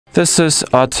This is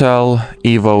AUTEL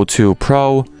EVO II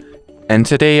Pro, and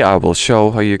today I will show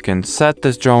how you can set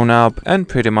this drone up and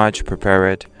pretty much prepare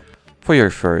it for your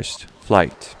first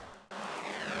flight.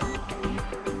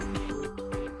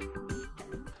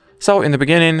 So in the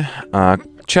beginning,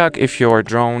 check if your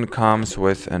drone comes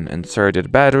with an inserted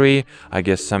battery. I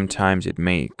guess sometimes it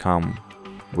may come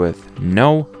with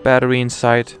no battery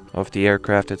inside of the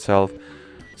aircraft itself.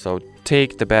 So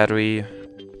take the battery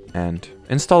and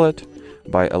install it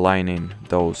by aligning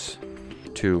those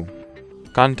two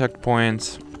contact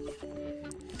points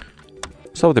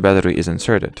so the battery is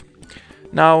inserted.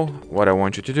 Now what I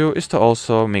want you to do is to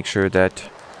also make sure that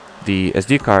the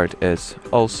SD card is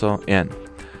also in.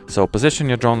 So position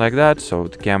your drone like that, so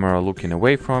the camera looking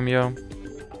away from you,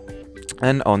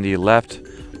 and on the left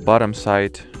bottom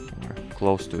side, or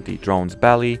close to the drone's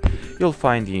belly, you'll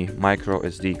find the micro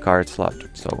SD card slot.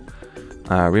 So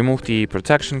remove the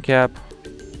protection cap,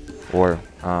 or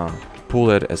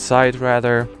pull it aside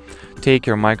rather. Take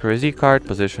your micro SD card,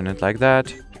 position it like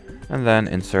that, and then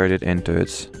insert it into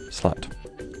its slot.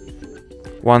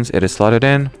 Once it is slotted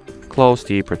in, close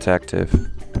the protective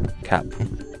cap.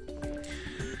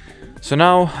 So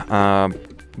now,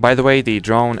 by the way, the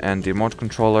drone and the remote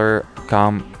controller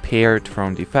come paired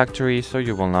from the factory, so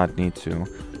you will not need to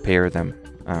pair them,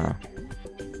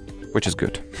 which is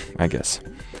good, I guess.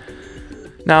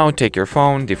 Now take your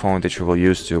phone, the phone that you will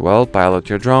use to, well, pilot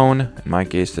your drone. In my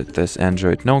case, it's this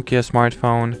Android Nokia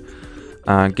smartphone.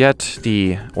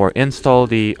 Install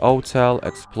the AUTEL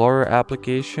Explorer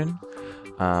application.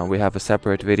 We have a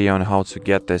separate video on how to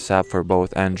get this app for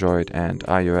both Android and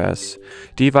iOS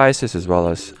devices, as well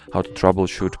as how to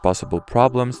troubleshoot possible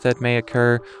problems that may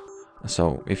occur.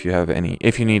 So if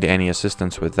you need any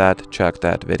assistance with that, check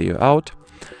that video out.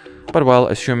 But well,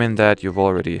 assuming that you've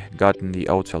already gotten the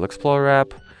AUTEL Explorer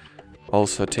app,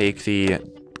 also take the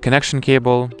connection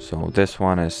cable. So this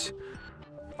one is,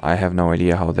 I have no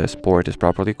idea how this port is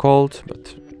properly called,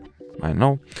 but I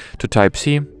know, to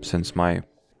Type-C, since my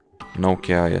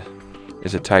Nokia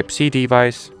is a Type-C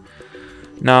device.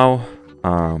 Now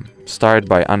start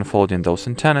by unfolding those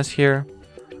antennas here,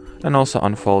 and also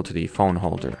unfold the phone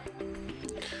holder.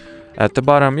 At the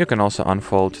bottom, you can also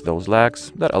unfold those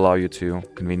legs that allow you to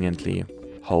conveniently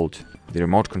hold the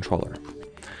remote controller.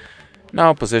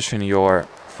 Now position your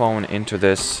phone into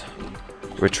this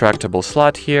retractable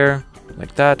slot here,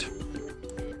 like that.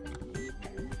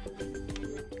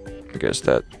 I guess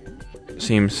that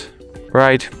seems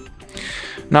right.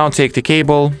 Now take the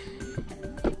cable,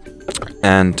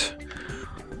 and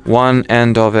one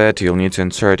end of it you'll need to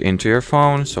insert into your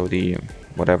phone, so the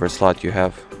whatever slot you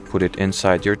have, put it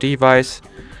inside your device,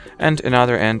 and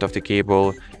another end of the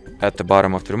cable at the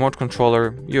bottom of the remote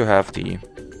controller, you have the,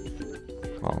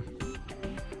 well,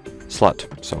 slot,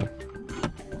 so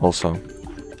also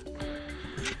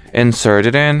insert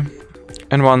it in.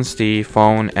 And once the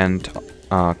phone and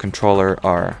controller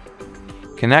are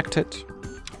connected,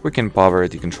 we can power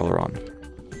the controller on.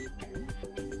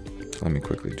 So let me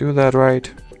quickly do that right.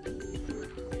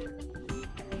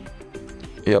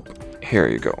 Yep, here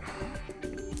you go.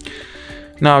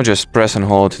 Now just press and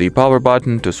hold the power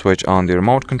button to switch on the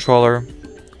remote controller,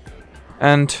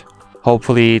 and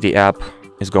hopefully the app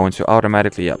is going to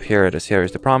automatically, yep, here it is, here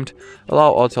is the prompt,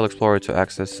 allow AUTEL Explorer to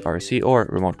access RC or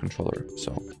remote controller.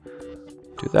 So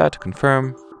do that,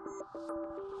 confirm.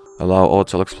 Allow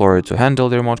AUTEL Explorer to handle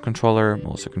the remote controller,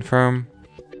 also confirm.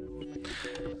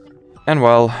 And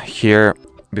well, here,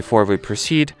 before we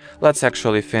proceed, let's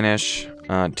actually finish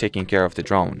taking care of the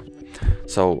drone.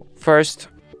 So first,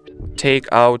 take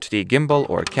out the gimbal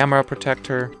or camera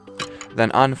protector,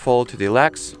 then unfold the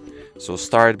legs. So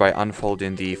start by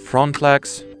unfolding the front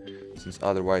legs, since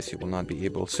otherwise you will not be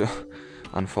able to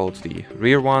unfold the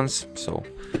rear ones. So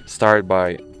start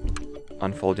by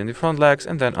unfolding the front legs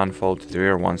and then unfold the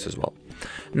rear ones as well.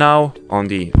 Now on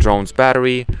the drone's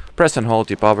battery, press and hold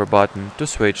the power button to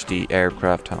switch the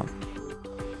aircraft on.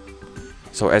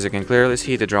 So as you can clearly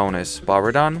see, the drone is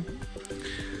powered on.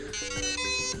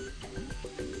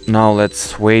 Now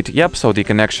let's wait. Yep, so the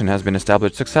connection has been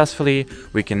established successfully.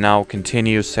 We can now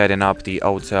continue setting up the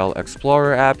AUTEL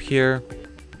Explorer app here.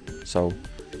 So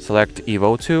select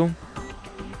EVO II.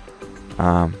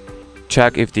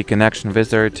 Check if the connection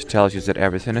wizard tells you that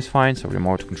everything is fine. So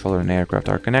remote controller and aircraft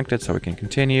are connected, so we can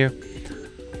continue.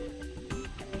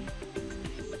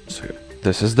 So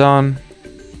this is done.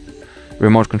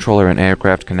 Remote controller and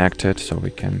aircraft connected, so we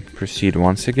can proceed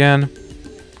once again.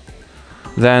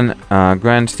 Then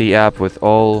grant the app with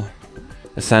all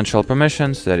essential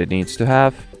permissions that it needs to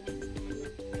have.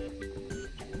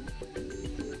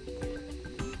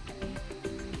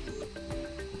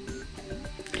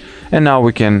 And now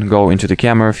we can go into the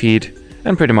camera feed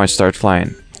and pretty much start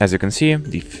flying. As you can see,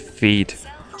 the feed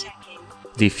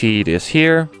is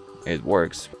here. It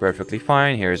works perfectly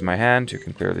fine. Here is my hand, you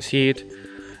can clearly see it.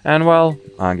 And well,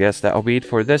 I guess that'll be it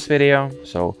for this video.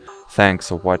 So thanks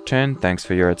for watching, thanks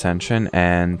for your attention,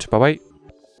 and bye bye.